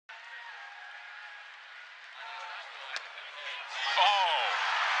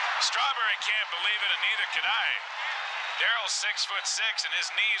Strawberry can't believe it, and neither can I. Darryl's 6'6", and his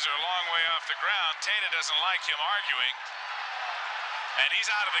knees are a long way off the ground. Tata doesn't like him arguing, and he's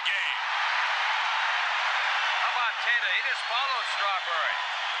out of the game. How about Tata? He just followed Strawberry.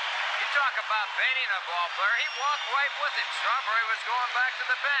 You talk about baiting a ball player. He walked right with him. Strawberry was going back to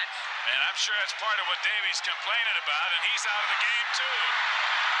the bench. And I'm sure that's part of what Davey's complaining about, and he's out of the game too.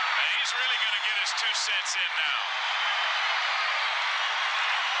 And he's really going to get his 2 cents in now.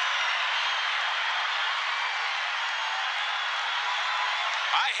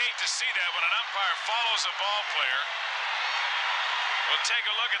 I hate to see that when an umpire follows a ball player. We'll take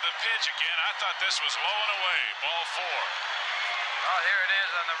a look at the pitch again. I thought this was low and away. Ball 4. Well, here it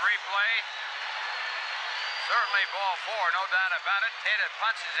is on the replay. Certainly ball 4, no doubt about it. Tata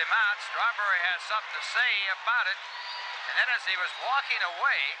punches him out. Strawberry has something to say about it. And then as he was walking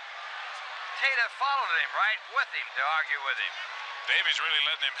away, Tata followed him right with him to argue with him. Davey's really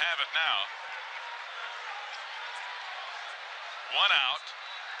letting him have it now. 1 out.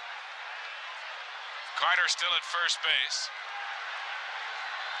 Carter still at first base.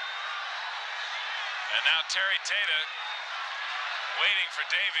 And now Terry Tata waiting for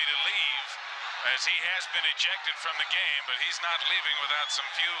Davey to leave, as he has been ejected from the game, but he's not leaving without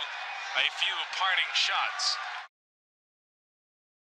a few parting shots.